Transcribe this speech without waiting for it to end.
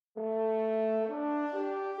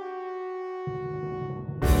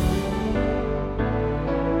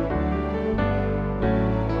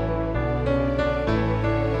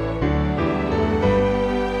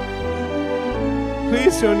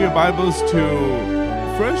Please turn your Bibles to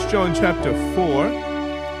 1 John chapter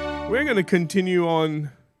 4. We're going to continue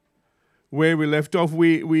on where we left off.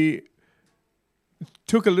 We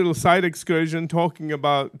took a little side excursion talking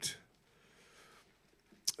about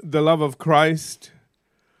the love of Christ.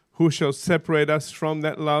 Who shall separate us from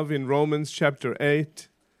that love in Romans chapter 8.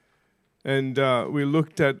 And we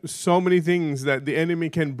looked at so many things that the enemy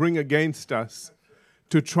can bring against us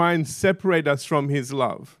to try and separate us from his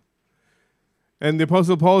love. And the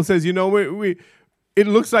Apostle Paul says, it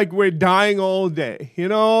looks like we're dying all day.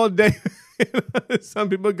 All day. Some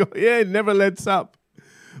people go, it never lets up.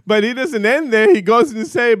 But he doesn't end there. He goes to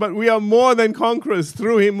say, but we are more than conquerors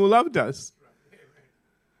through him who loved us.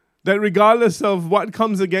 That regardless of what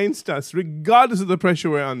comes against us, regardless of the pressure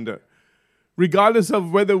we're under, regardless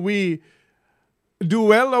of whether we do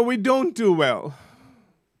well or we don't do well,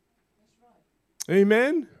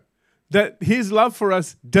 amen? That his love for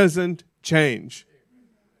us doesn't change.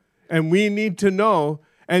 And we need to know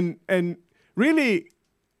and really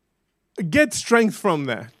get strength from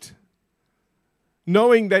that.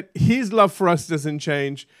 Knowing that his love for us doesn't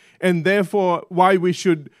change, and therefore why we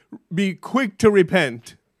should be quick to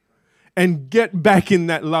repent and get back in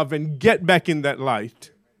that love and get back in that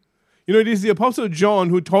light. It is the Apostle John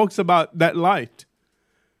who talks about that light.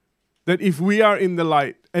 That if we are in the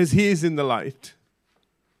light, as he is in the light.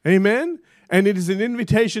 Amen? And it is an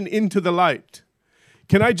invitation into the light.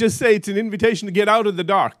 Can I just say it's an invitation to get out of the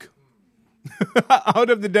dark? Out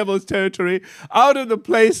of the devil's territory. Out of the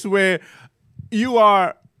place where you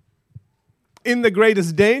are in the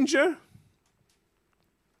greatest danger.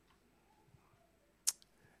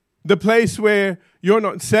 The place where you're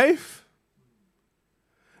not safe.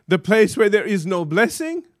 The place where there is no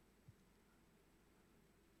blessing.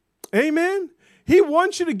 Amen? He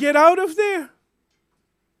wants you to get out of there.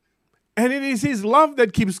 And it is his love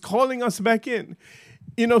that keeps calling us back in.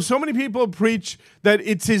 So many people preach that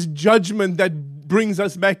it's his judgment that brings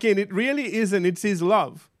us back in. It really isn't. It's his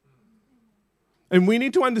love. And we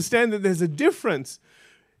need to understand that there's a difference.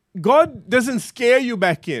 God doesn't scare you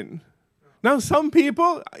back in. Now, some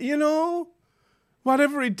people,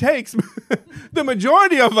 whatever it takes, the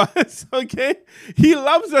majority of us, okay, he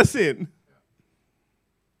loves us in.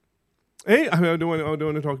 Hey, I don't want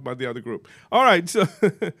to talk about the other group. All right, so,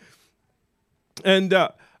 and I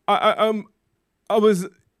was,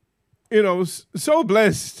 so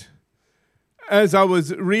blessed as I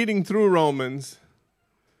was reading through Romans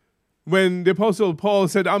when the Apostle Paul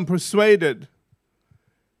said, I'm persuaded.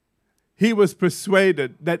 He was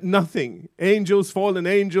persuaded that nothing, angels, fallen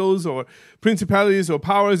angels, or principalities, or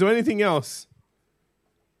powers, or anything else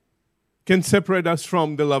can separate us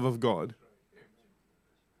from the love of God.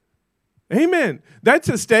 Amen. That's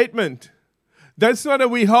a statement. That's not a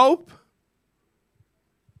we hope.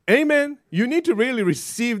 Amen. You need to really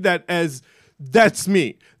receive that as that's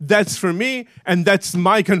me. That's for me, and that's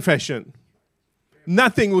my confession.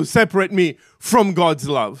 Nothing will separate me from God's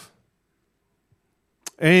love.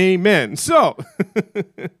 Amen. So,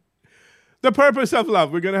 the purpose of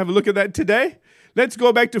love. We're going to have a look at that today. Let's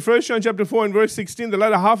go back to 1 John chapter 4 and verse 16. The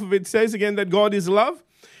latter half of it says again that God is love.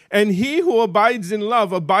 And he who abides in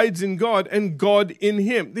love abides in God and God in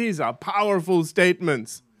him. These are powerful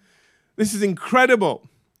statements. This is incredible.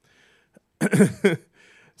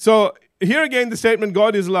 So here again the statement,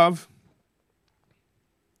 God is love.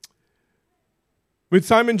 With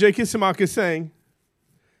Simon J. Kisimak is saying,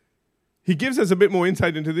 he gives us a bit more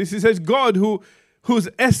insight into this. He says, God, whose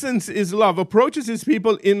essence is love, approaches his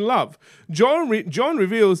people in love. John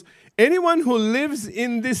reveals, anyone who lives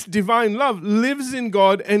in this divine love lives in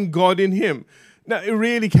God and God in him. Now,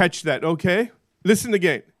 really catch that, okay? Listen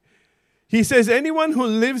again. He says, anyone who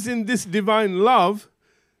lives in this divine love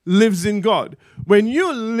lives in God. When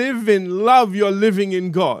you live in love, you're living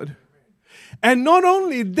in God. And not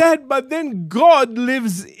only that, but then God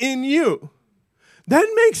lives in you. That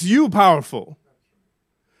makes you powerful.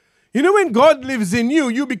 When God lives in you,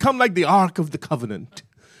 you become like the Ark of the Covenant.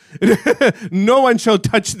 No one shall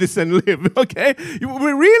touch this and live, okay?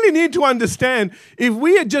 We really need to understand, if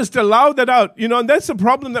we had just allowed that out, and that's the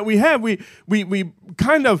problem that we have. We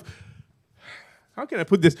kind of, how can I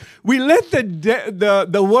put this? We let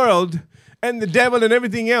the world and the devil and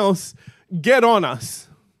everything else get on us.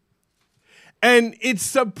 And it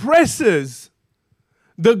suppresses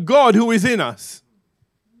the God who is in us.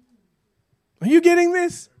 Are you getting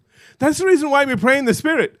this? That's the reason why we pray in the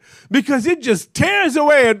Spirit. Because it just tears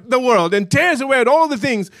away at the world and tears away at all the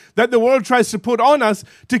things that the world tries to put on us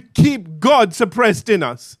to keep God suppressed in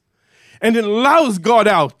us. And it allows God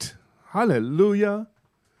out. Hallelujah.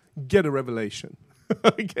 Get a revelation.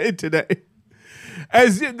 Okay, today.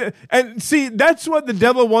 And see, that's what the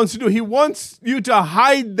devil wants to do. He wants you to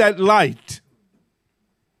hide that light.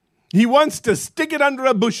 He wants to stick it under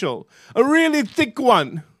a bushel, a really thick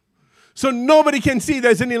one, so nobody can see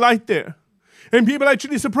there's any light there. And people are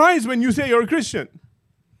actually surprised when you say you're a Christian.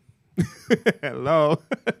 Hello.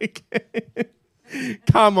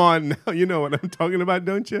 Come on now. You know what I'm talking about,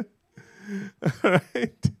 don't you? All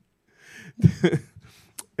right.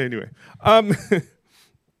 Anyway.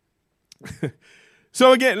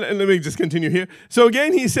 So again, let me just continue here. So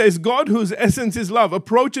again, he says, God, whose essence is love,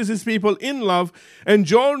 approaches his people in love. And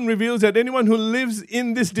John reveals that anyone who lives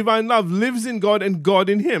in this divine love lives in God and God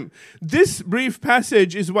in him. This brief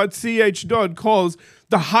passage is what C.H. Dodd calls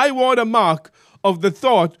the high water mark of the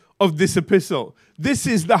thought of this epistle. This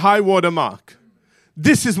is the high water mark.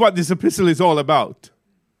 This is what this epistle is all about.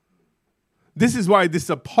 This is why this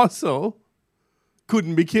apostle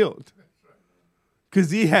couldn't be killed. Because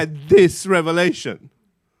he had this revelation.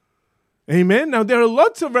 Amen? Now, there are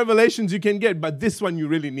lots of revelations you can get, but this one you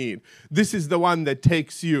really need. This is the one that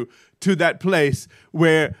takes you to that place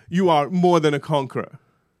where you are more than a conqueror,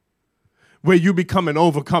 where you become an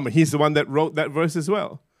overcomer. He's the one that wrote that verse as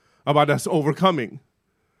well, about us overcoming.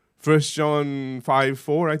 1 John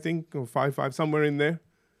 5:4, I think, or 5:5, somewhere in there.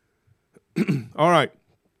 All right.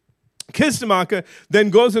 Kistemaker then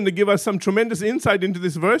goes on to give us some tremendous insight into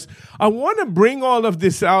this verse. I want to bring all of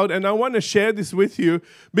this out and I want to share this with you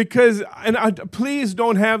because, please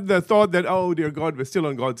don't have the thought that, oh dear God, we're still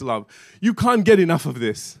on God's love. You can't get enough of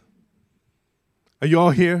this. Are you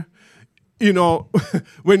all here? You know,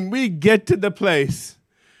 when we get to the place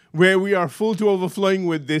where we are full to overflowing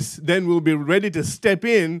with this, then we'll be ready to step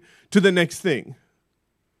in to the next thing,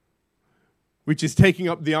 which is taking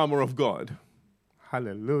up the armor of God.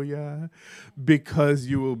 Hallelujah. Because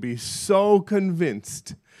you will be so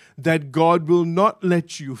convinced that God will not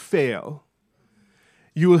let you fail.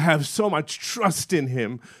 You will have so much trust in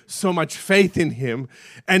him, so much faith in him,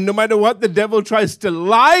 and no matter what the devil tries to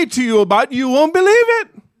lie to you about, you won't believe it.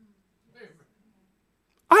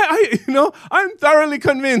 I'm thoroughly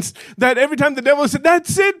convinced that every time the devil said,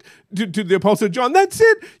 that's it, to the Apostle John, that's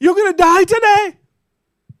it, you're going to die today.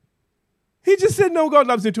 He just said, no, God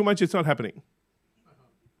loves you too much, it's not happening.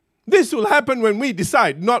 This will happen when we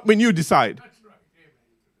decide, not when you decide. That's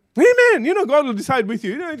right. Amen. You know, God will decide with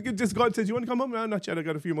you. Just God says, you want to come home? No, not yet. I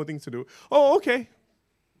got a few more things to do. Oh, okay.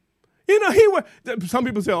 You know, some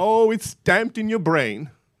people say, oh, it's stamped in your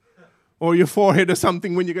brain or your forehead or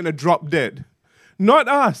something when you're going to drop dead. Not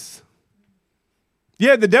us.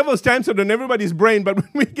 Yeah, the devil stamps it on everybody's brain, but when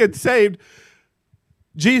we get saved,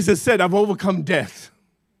 Jesus said, I've overcome death.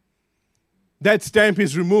 That stamp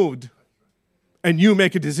is removed. And you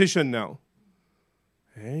make a decision now.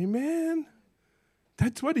 Amen.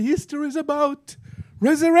 That's what Easter is about.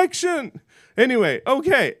 Resurrection. Anyway,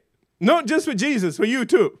 okay. Not just for Jesus, for you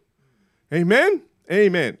too. Amen?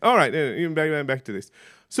 Amen. All right, back to this.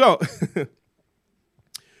 So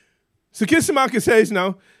Kistemaker says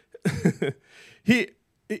now,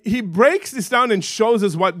 he breaks this down and shows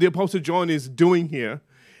us what the Apostle John is doing here,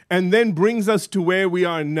 and then brings us to where we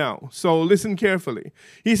are now. So listen carefully.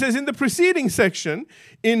 He says in the preceding section,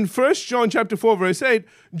 in 1 John chapter 4, verse 8,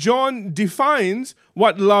 John defines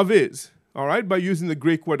what love is, all right, by using the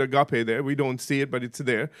Greek word agape there. We don't see it, but it's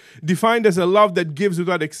there. Defined as a love that gives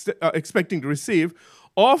without expecting to receive,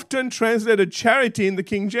 often translated charity in the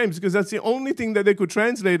King James, because that's the only thing that they could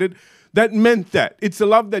translate it that meant that. It's a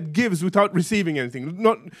love that gives without receiving anything.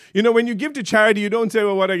 Not, when you give to charity, you don't say,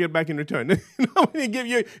 well, what do I get back in return? When you give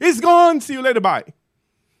you, it's gone, see you later, bye.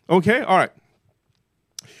 Okay, all right.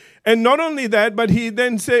 And not only that, but he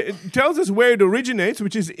then tells us where it originates,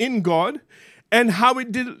 which is in God, and how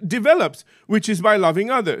it develops, which is by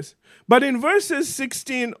loving others. But in verses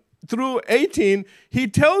 16 through 18, he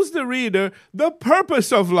tells the reader the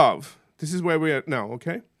purpose of love. This is where we are now,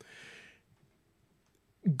 okay?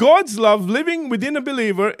 God's love living within a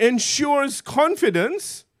believer ensures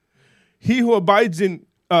confidence. He who abides in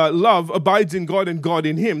love abides in God and God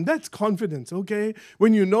in him. That's confidence, okay?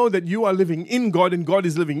 When you know that you are living in God and God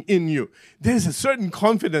is living in you. There's a certain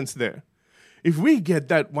confidence there. If we get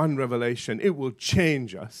that one revelation, it will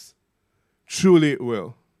change us. Truly it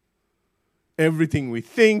will. Everything we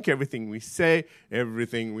think, everything we say,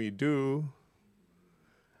 everything we do.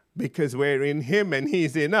 Because we're in him and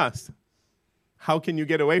he's in us. How can you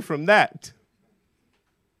get away from that?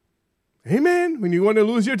 Amen. When you want to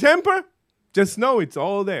lose your temper, just know it's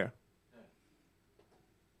all there.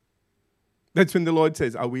 That's when the Lord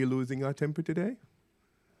says, are we losing our temper today?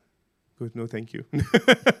 Good, no thank you.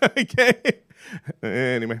 Okay.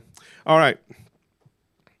 Anyway, all right.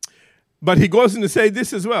 But he goes on to say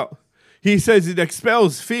this as well. he says it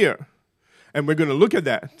expels fear. And we're going to look at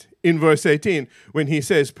that in verse 18 when he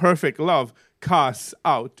says perfect love casts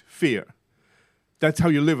out fear. That's how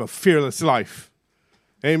you live a fearless life.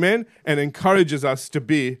 Amen? And encourages us to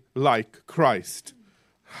be like Christ.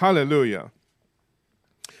 Hallelujah.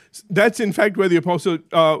 That's in fact where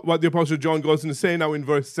what the Apostle John goes on to say now in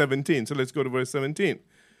verse 17. So let's go to verse 17.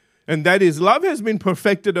 And that is, love has been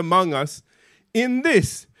perfected among us in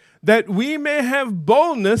this, that we may have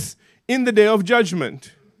boldness in the day of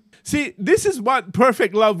judgment. See, this is what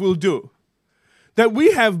perfect love will do. That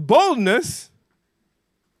we have boldness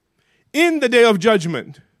in the day of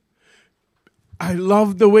judgment. I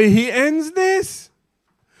love the way he ends this.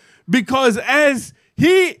 Because as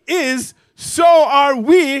he is, so are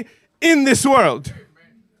we in this world.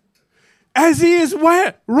 As he is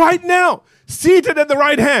where? Right now. Seated at the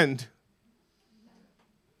right hand.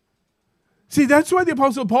 See, that's why the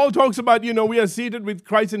Apostle Paul talks about, we are seated with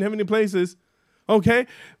Christ in heavenly places. Okay?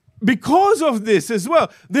 Because of this as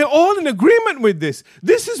well. They're all in agreement with this.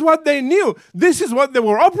 This is what they knew. This is what they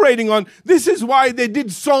were operating on. This is why they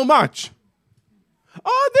did so much.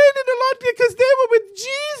 Oh, they did a lot because they were with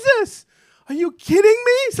Jesus. Are you kidding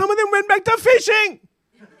me? Some of them went back to fishing.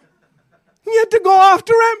 You had to go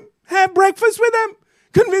after him, have breakfast with him,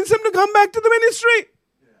 convince him to come back to the ministry.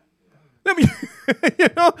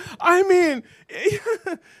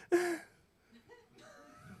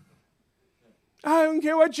 I don't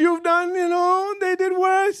care what you've done, they did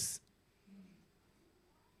worse.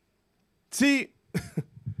 See,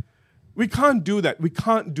 we can't do that. We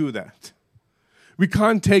can't do that. We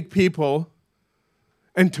can't take people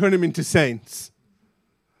and turn them into saints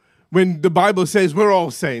when the Bible says we're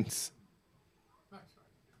all saints.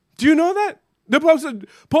 Do you know that? The Apostle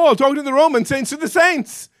Paul talking to the Roman saints to the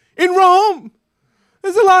saints in Rome.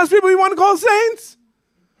 That's the last people you want to call saints.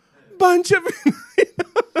 Bunch of...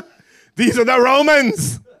 These are the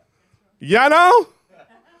Romans.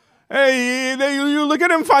 Hey, you look at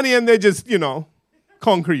them funny and they just,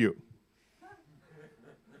 conquer you.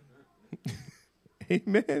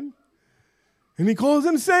 Amen. And he calls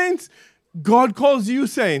them saints. God calls you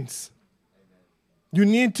saints. You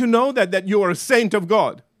need to know that you are a saint of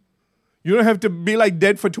God. You don't have to be like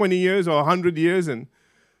dead for 20 years or 100 years and,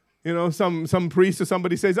 some priest or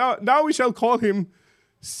somebody says, oh, now we shall call him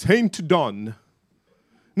Saint Don.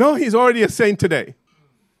 No, he's already a saint today.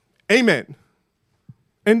 Amen.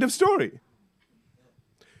 End of story.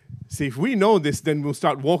 See, if we know this, then we'll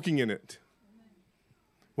start walking in it.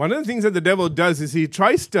 One of the things that the devil does is he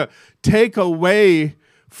tries to take away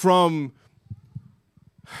from...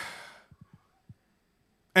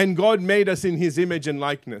 And God made us in his image and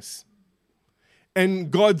likeness. And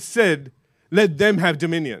God said, let them have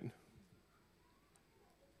dominion.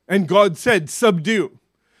 And God said, subdue.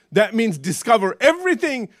 That means discover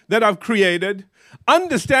everything that I've created,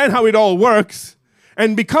 understand how it all works,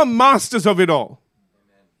 and become masters of it all.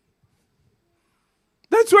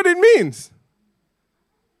 That's what it means.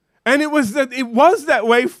 And it was that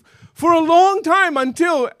way for a long time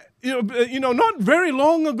until, not very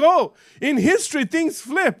long ago. In history, things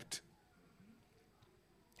flipped.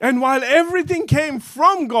 And while everything came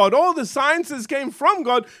from God, all the sciences came from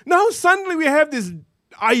God, now suddenly we have this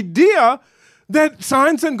idea that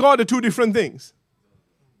science and God are two different things.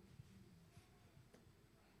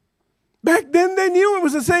 Back then they knew it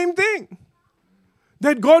was the same thing.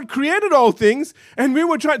 That God created all things, and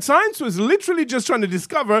science was literally just trying to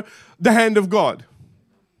discover the hand of God.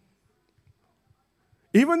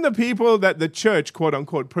 Even the people that the church, quote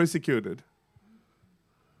unquote, persecuted.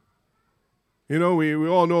 We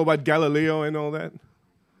all know about Galileo and all that.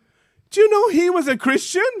 Do you know he was a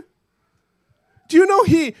Christian? Do you know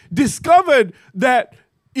he discovered that,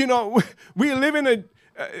 we live in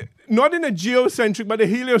not in a geocentric, but a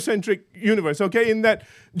heliocentric universe, okay? In that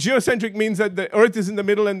geocentric means that the earth is in the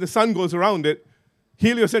middle and the sun goes around it.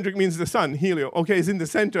 Heliocentric means the sun, is in the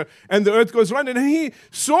center, and the earth goes around it. And he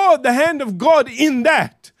saw the hand of God in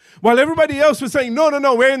that, while everybody else was saying, no,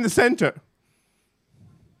 we're in the center.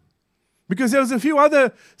 Because there was a few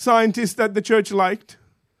other scientists that the church liked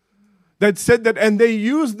that said that, and they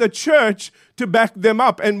used the church to back them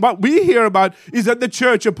up. And what we hear about is that the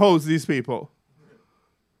church opposed these people.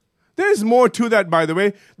 There's more to that, by the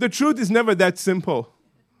way. The truth is never that simple.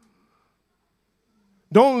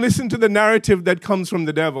 Don't listen to the narrative that comes from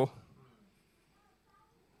the devil.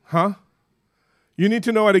 You need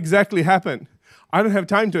to know what exactly happened. I don't have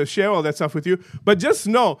time to share all that stuff with you, but just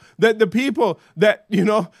know that the people that,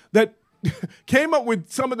 that came up with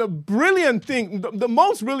some of the brilliant things, the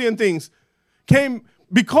most brilliant things, came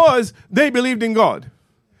because they believed in God.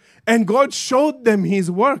 And God showed them his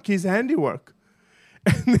work, his handiwork.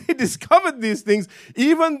 And they discovered these things,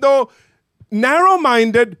 even though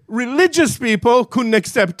narrow-minded religious people couldn't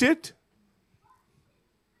accept it.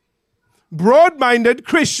 Broad-minded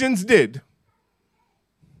Christians did.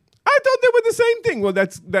 I thought they were the same thing. Well,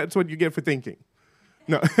 that's what you get for thinking.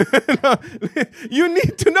 No. No. You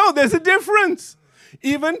need to know there's a difference.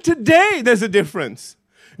 Even today, there's a difference.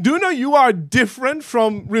 Do you know you are different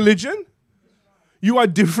from religion? You are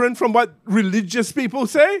different from what religious people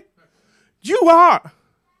say? You are.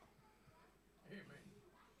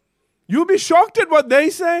 You'll be shocked at what they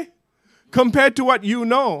say compared to what you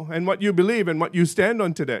know and what you believe and what you stand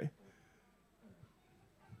on today.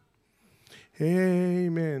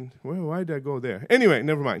 Amen. Well, why did I go there? Anyway,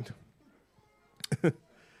 never mind.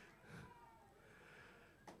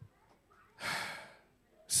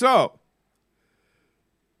 So,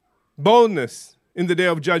 boldness in the day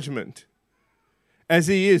of judgment. As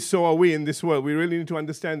he is, so are we in this world. We really need to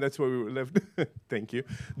understand that's where we were left. Thank you.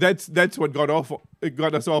 That's what got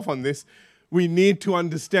us off on this. We need to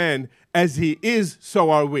understand, as he is, so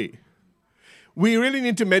are we. We really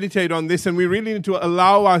need to meditate on this, and we really need to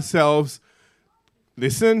allow ourselves,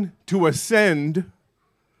 listen, to ascend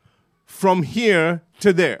from here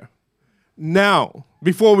to there. Now,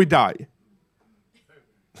 before we die.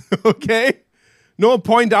 Okay? No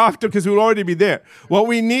point after, because we'll already be there. What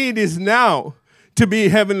we need is now to be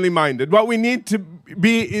heavenly minded. What we need to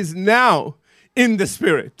be is now in the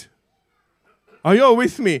Spirit. Are you all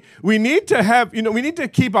with me? We need to have, we need to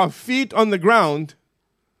keep our feet on the ground,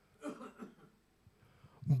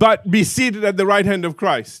 but be seated at the right hand of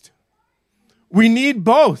Christ. We need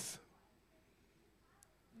both.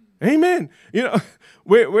 Amen.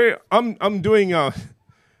 I'm doing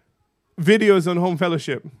videos on home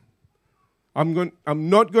fellowship. I'm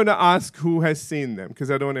not going to ask who has seen them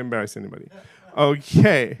because I don't want to embarrass anybody.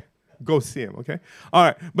 Okay. Go see them, okay? All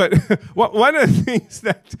right. But one of the things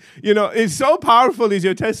that, is so powerful is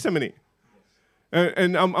your testimony.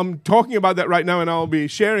 And I'm talking about that right now, and I'll be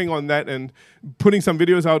sharing on that and putting some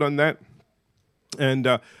videos out on that. And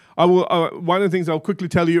I will. One of the things I'll quickly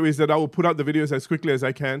tell you is that I will put out the videos as quickly as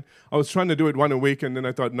I can. I was trying to do it one a week, and then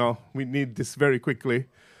I thought, no, we need this very quickly.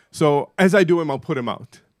 So as I do them, I'll put them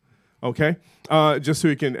out. Okay, just so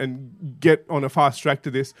you can and get on a fast track to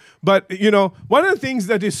this. But, one of the things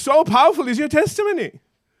that is so powerful is your testimony.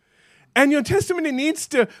 And your testimony needs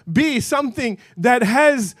to be something that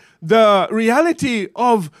has the reality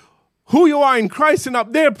of who you are in Christ and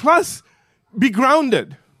up there, plus be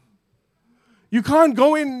grounded. You can't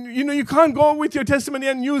go you can't go with your testimony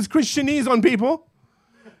and use Christianese on people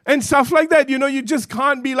and stuff like that. You just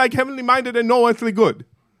can't be like heavenly minded and no earthly good.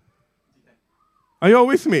 Are you all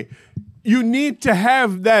with me? You need to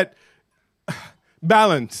have that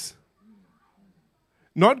balance.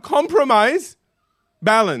 Not compromise,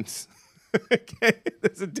 balance. Okay?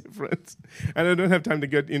 There's a difference. And I don't have time to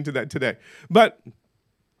get into that today. But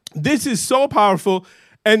this is so powerful.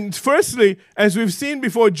 And firstly, as we've seen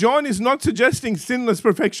before, John is not suggesting sinless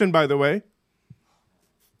perfection, by the way.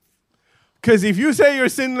 Because if you say you're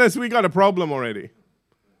sinless, we got a problem already.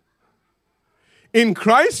 In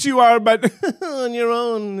Christ you are, but on your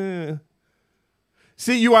own.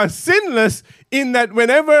 See, you are sinless in that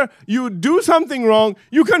whenever you do something wrong,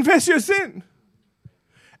 you confess your sin.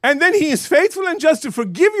 And then he is faithful and just to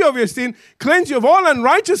forgive you of your sin, cleanse you of all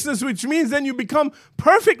unrighteousness, which means then you become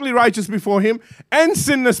perfectly righteous before him and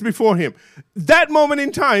sinless before him. That moment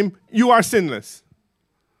in time, you are sinless.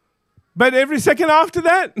 But every second after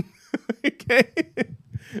that, okay,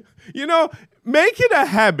 make it a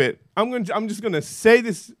habit. I'm just going to say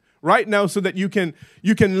this right now so that you can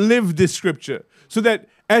live this scripture. So that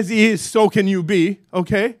as he is, so can you be,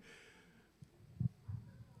 okay?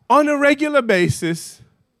 On a regular basis,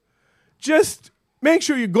 just make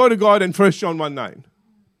sure you go to God in 1 John 1:9.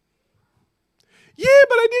 Yeah,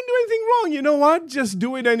 but I didn't do anything wrong. You know what? Just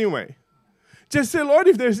do it anyway. Just say, Lord,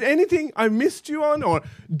 if there's anything I missed you on or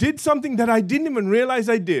did something that I didn't even realize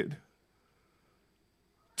I did.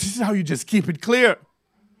 This is how you just keep it clear.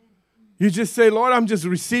 You just say, Lord, I'm just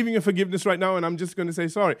receiving your forgiveness right now, and I'm just going to say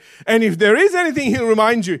sorry. And if there is anything he'll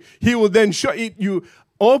remind you, he will then show you,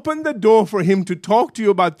 open the door for him to talk to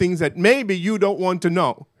you about things that maybe you don't want to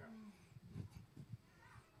know.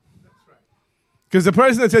 Because the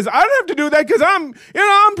person that says, I don't have to do that because I'm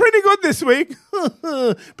pretty good this week.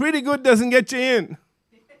 Pretty good doesn't get you in.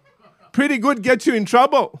 Pretty good gets you in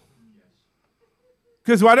trouble.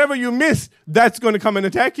 Because whatever you miss, that's going to come and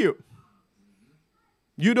attack you.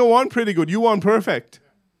 You don't want pretty good. You want perfect.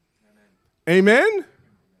 Amen?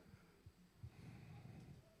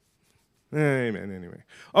 Amen, anyway.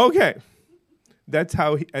 Okay. That's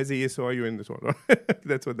how, as he is, so are you in this world.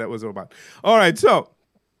 That's what that was all about. All right, so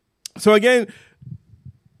So again,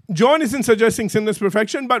 John isn't suggesting sinless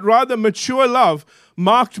perfection, but rather mature love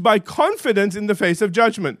marked by confidence in the face of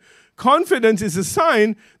judgment. Confidence is a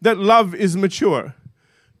sign that love is mature.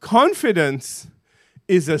 Confidence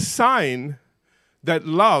is a sign that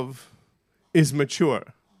love is mature.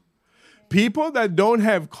 People that don't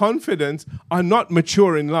have confidence are not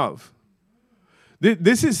mature in love.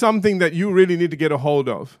 This is something that you really need to get a hold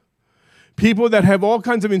of. People that have all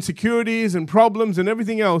kinds of insecurities and problems and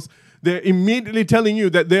everything else, they're immediately telling you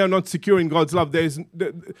that they are not secure in God's love.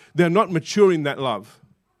 They're not mature in that love.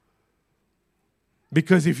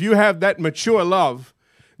 Because if you have that mature love,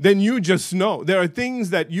 then you just know. There are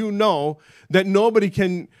things that you know that nobody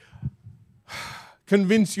can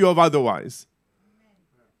convince you of otherwise.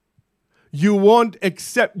 You won't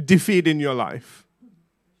accept defeat in your life.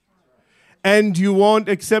 And you won't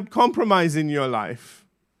accept compromise in your life.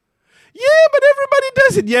 Yeah, but everybody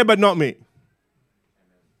does it. Yeah, but not me.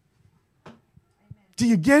 Do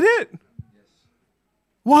you get it?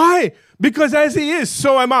 Why? Because as he is,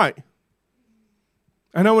 so am I.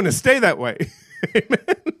 And I want to stay that way.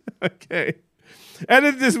 Amen? Okay. And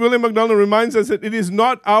this, William MacDonald reminds us that it is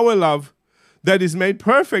not our love that is made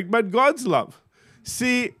perfect, but God's love.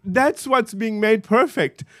 See, that's what's being made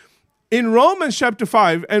perfect. In Romans chapter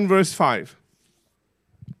 5 and verse 5.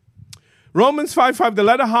 Romans 5:5, the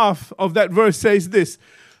latter half of that verse says this: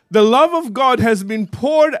 the love of God has been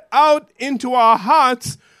poured out into our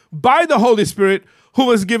hearts by the Holy Spirit who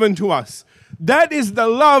was given to us. That is the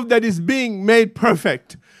love that is being made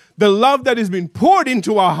perfect. The love that has been poured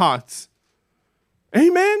into our hearts.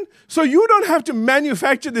 Amen? So you don't have to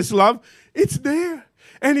manufacture this love. It's there.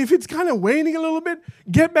 And if it's kind of waning a little bit,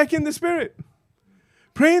 get back in the Spirit.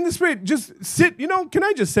 Pray in the Spirit. Just sit. Can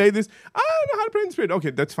I just say this? I don't know how to pray in the Spirit.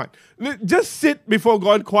 Okay, that's fine. Just sit before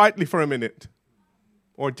God quietly for a minute.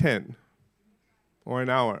 Or 10. Or an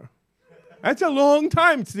hour. That's a long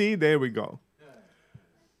time. See, there we go.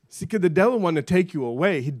 See, because the devil wants to take you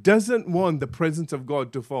away. He doesn't want the presence of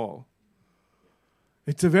God to fall.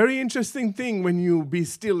 It's a very interesting thing when you be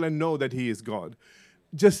still and know that he is God.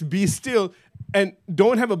 Just be still and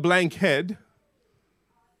don't have a blank head.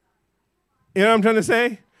 You know what I'm trying to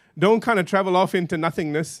say? Don't kind of travel off into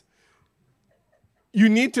nothingness. You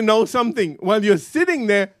need to know something. While you're sitting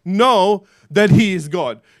there, know that he is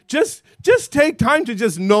God. Just take time to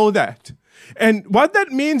just know that. And what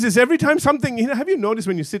that means is every time something, have you noticed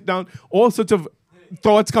when you sit down, all sorts of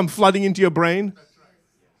thoughts come flooding into your brain?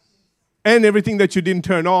 And everything that you didn't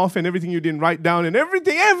turn off and everything you didn't write down and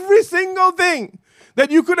everything, every single thing that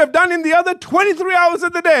you could have done in the other 23 hours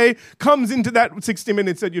of the day comes into that 60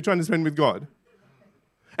 minutes that you're trying to spend with God.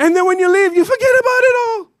 And then when you leave, you forget about it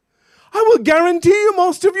all. I will guarantee you,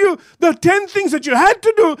 most of you, the 10 things that you had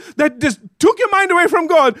to do that just took your mind away from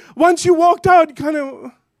God, once you walked out, you kind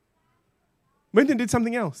of went and did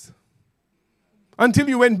something else. Until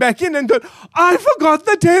you went back in and thought, I forgot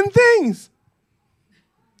the 10 things.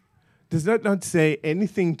 Does that not say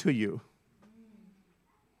anything to you?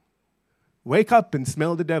 Wake up and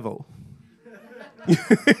smell the devil. He's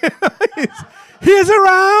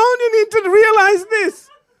around. You need to realize this.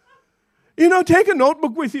 Take a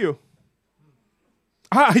notebook with you.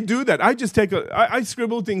 I do that. I just I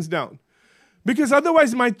scribble things down. Because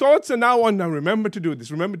otherwise my thoughts are now on, now remember to do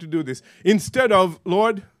this. Instead of,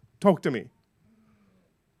 Lord, talk to me.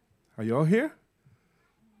 Are you all here?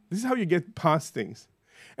 This is how you get past things.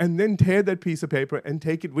 And then tear that piece of paper and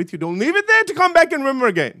take it with you. Don't leave it there to come back and remember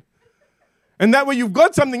again. And that way you've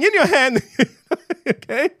got something in your hand,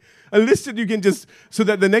 okay? A list that you can so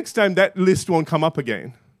that the next time that list won't come up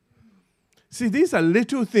again. See, these are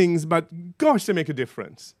little things, but gosh, they make a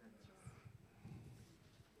difference.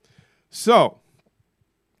 So,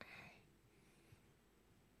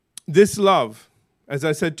 this love, as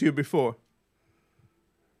I said to you before,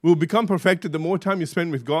 will become perfected the more time you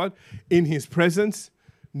spend with God in his presence.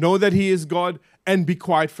 Know that he is God and be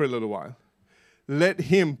quiet for a little while. Let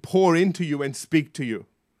him pour into you and speak to you.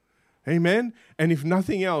 Amen? And if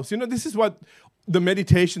nothing else, this is what the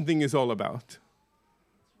meditation thing is all about.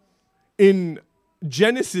 In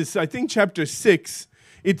Genesis, I think chapter 6,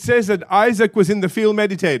 it says that Isaac was in the field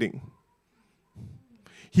meditating.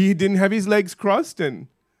 He didn't have his legs crossed and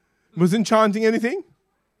wasn't chanting anything.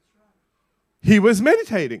 He was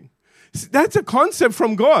meditating. That's a concept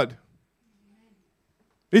from God.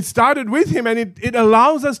 It started with him, and it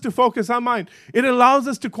allows us to focus our mind. It allows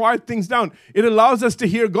us to quiet things down. It allows us to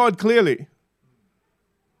hear God clearly.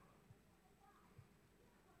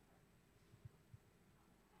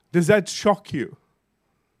 Does that shock you?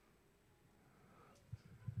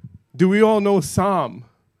 Do we all know Psalm?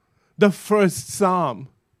 The first Psalm.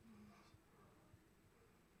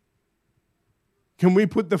 Can we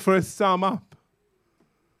put the first psalm up?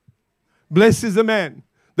 Blessed is the man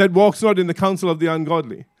that walks not in the counsel of the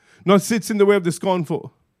ungodly, nor sits in the way of the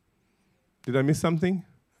scornful. Did I miss something?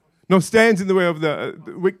 No, stands in the way of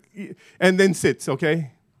the and then sits,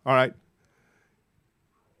 okay? All right.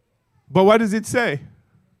 But what does it say?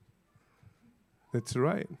 That's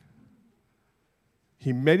right.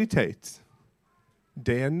 He meditates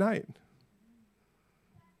day and night.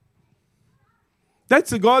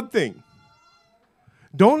 That's a God thing.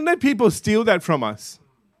 Don't let people steal that from us.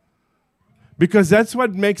 Because that's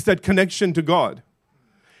what makes that connection to God.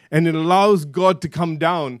 And it allows God to come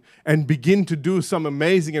down and begin to do some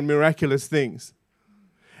amazing and miraculous things.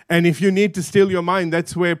 And if you need to still your mind,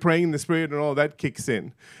 that's where praying in the Spirit and all that kicks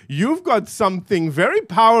in. You've got something very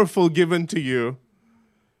powerful given to you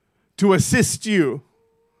to assist you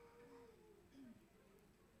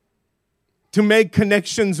to make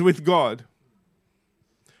connections with God,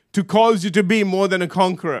 to cause you to be more than a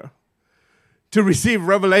conqueror, to receive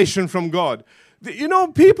revelation from God. You know,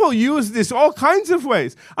 people use this all kinds of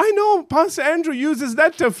ways. I know Pastor Andrew uses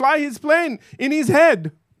that to fly his plane in his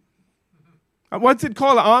head. What's it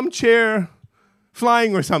called? Armchair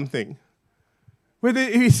flying or something. Where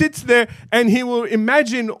he sits there and he will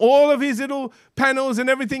imagine all of his little panels and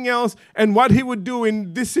everything else and what he would do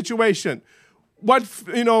in this situation. What,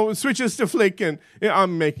 switches to flick and,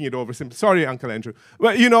 I'm making it oversimple. Sorry, Uncle Andrew.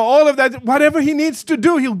 But, all of that, whatever he needs to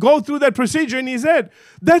do, he'll go through that procedure in his head.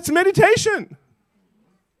 That's meditation.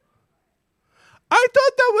 I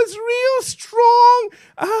thought that was real strong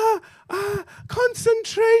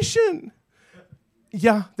concentration.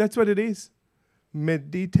 Yeah, that's what it is.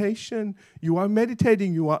 Meditation. You are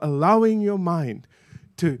meditating. You are allowing your mind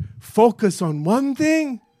to focus on one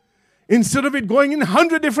thing instead of it going in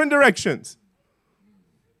 100 different directions.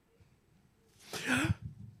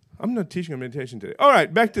 I'm not teaching a meditation today. All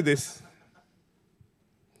right, back to this.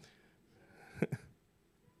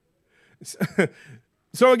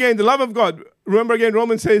 So again, the love of God. Remember again,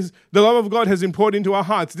 Romans says the love of God has been poured into our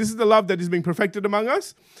hearts. This is the love that is being perfected among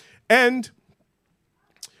us. And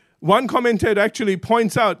one commentator actually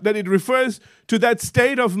points out that it refers to that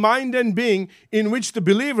state of mind and being in which the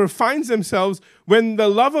believer finds themselves when the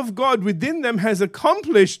love of God within them has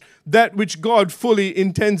accomplished that which God fully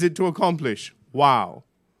intends it to accomplish. Wow.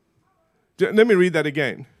 Let me read that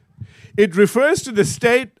again. It refers to the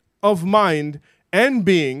state of mind and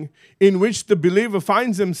being in which the believer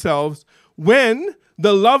finds themselves when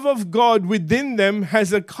the love of God within them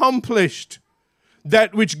has accomplished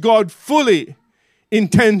that which God fully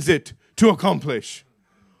intends it to accomplish.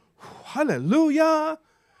 Hallelujah.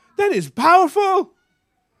 That is powerful.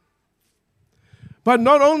 But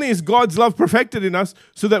not only is God's love perfected in us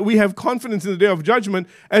so that we have confidence in the day of judgment,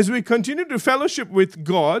 as we continue to fellowship with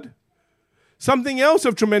God, something else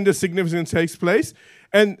of tremendous significance takes place,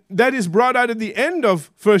 and that is brought out at the end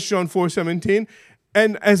of 1 John 4:17.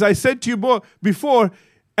 And as I said to you before,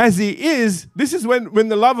 as he is, this is when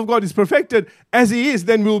the love of God is perfected, as he is,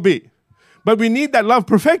 then we'll be. But we need that love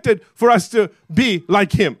perfected for us to be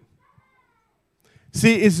like him.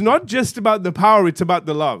 See, it's not just about the power, it's about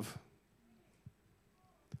the love.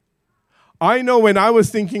 I know when I was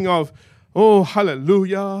thinking of, oh,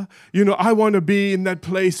 hallelujah, I want to be in that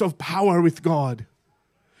place of power with God.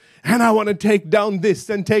 And I want to take down this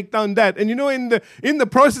and take down that. And in the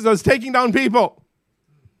process, I was taking down people.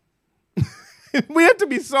 We have to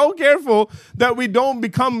be so careful that we don't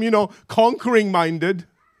become, conquering minded.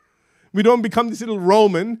 We don't become this little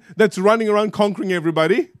Roman that's running around conquering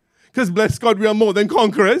everybody. Because bless God, we are more than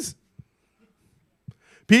conquerors.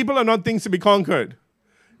 People are not things to be conquered.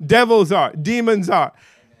 Devils are. Demons are.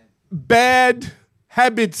 Amen. Bad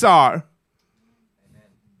habits are. Amen.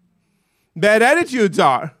 Bad attitudes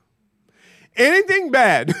are. Anything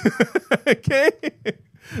bad. Okay?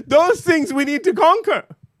 Those things we need to conquer.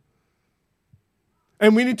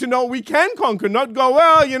 And we need to know we can conquer, not go,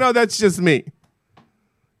 well, that's just me.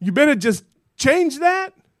 You better just change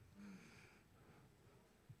that.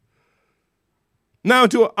 Now,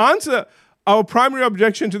 to answer our primary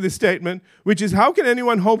objection to this statement, which is how can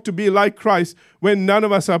anyone hope to be like Christ when none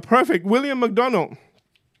of us are perfect? William MacDonald,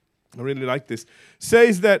 I really like this,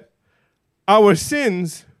 says that our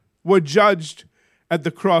sins were judged at the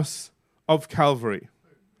cross of Calvary.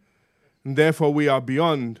 And therefore, we are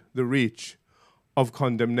beyond the reach of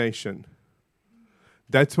condemnation.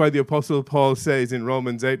 That's why the Apostle Paul says in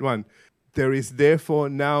Romans 8:1, there is therefore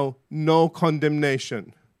now no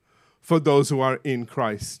condemnation for those who are in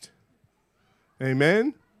Christ.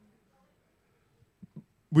 Amen?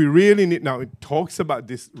 We really need, now it talks about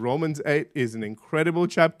this. Romans 8 is an incredible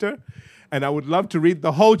chapter, and I would love to read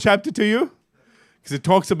the whole chapter to you, Because it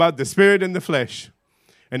talks about the spirit and the flesh.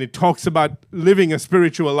 And it talks about living a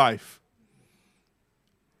spiritual life.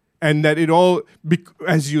 And that it all,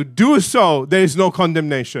 as you do so, there is no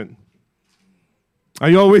condemnation. Are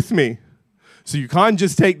you all with me? So you can't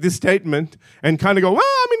just take this statement and kind of go, well,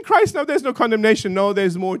 I'm in Christ now, there's no condemnation. No,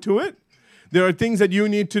 there's more to it. There are things that you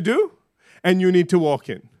need to do and you need to walk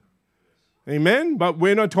in. Amen? But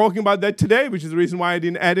we're not talking about that today, which is the reason why I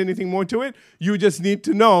didn't add anything more to it. You just need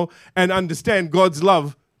to know and understand God's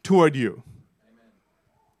love toward you. Amen.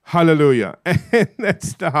 Hallelujah. And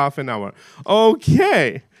that's the half an hour.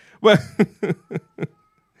 Okay. Well,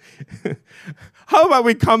 how about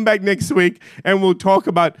we come back next week and we'll talk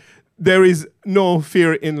about there is no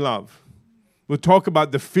fear in love. We'll talk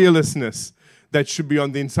about the fearlessness that should be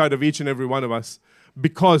on the inside of each and every one of us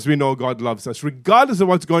because we know God loves us, regardless of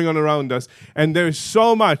what's going on around us. And there is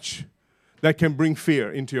so much that can bring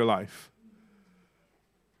fear into your life.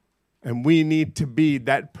 And we need to be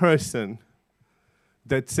that person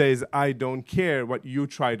that says, I don't care what you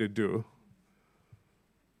try to do.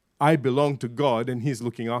 I belong to God and He's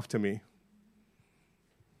looking after me.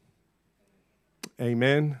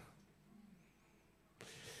 Amen.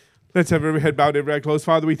 Let's have every head bowed, every eye closed.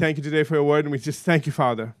 Father, we thank you today for your word, and we just thank you,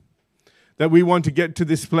 Father, that we want to get to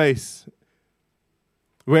this place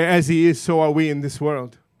where as He is, so are we in this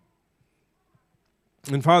world.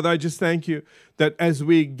 And Father, I just thank you that as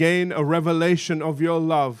we gain a revelation of your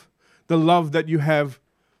love, the love that you have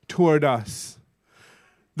toward us,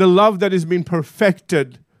 the love that has been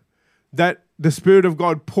perfected, that the Spirit of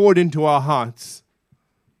God poured into our hearts.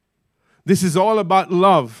 This is all about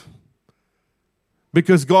love.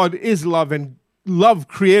 Because God is love and love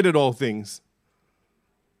created all things.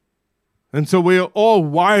 And so we are all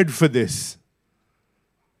wired for this.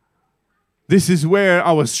 This is where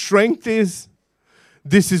our strength is.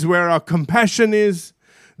 This is where our compassion is.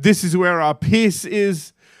 This is where our peace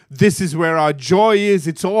is. This is where our joy is.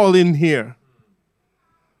 It's all in here.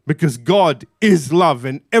 Because God is love,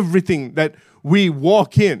 and everything that we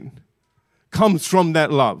walk in comes from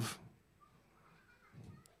that love.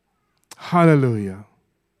 Hallelujah.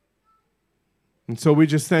 And so we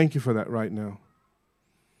just thank you for that right now.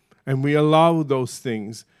 And we allow those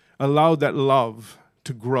things, allow that love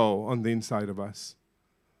to grow on the inside of us.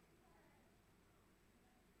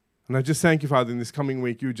 And I just thank you, Father, in this coming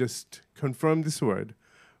week, you just confirm this word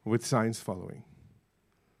with signs following.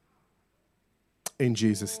 In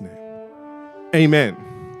Jesus' name. Amen.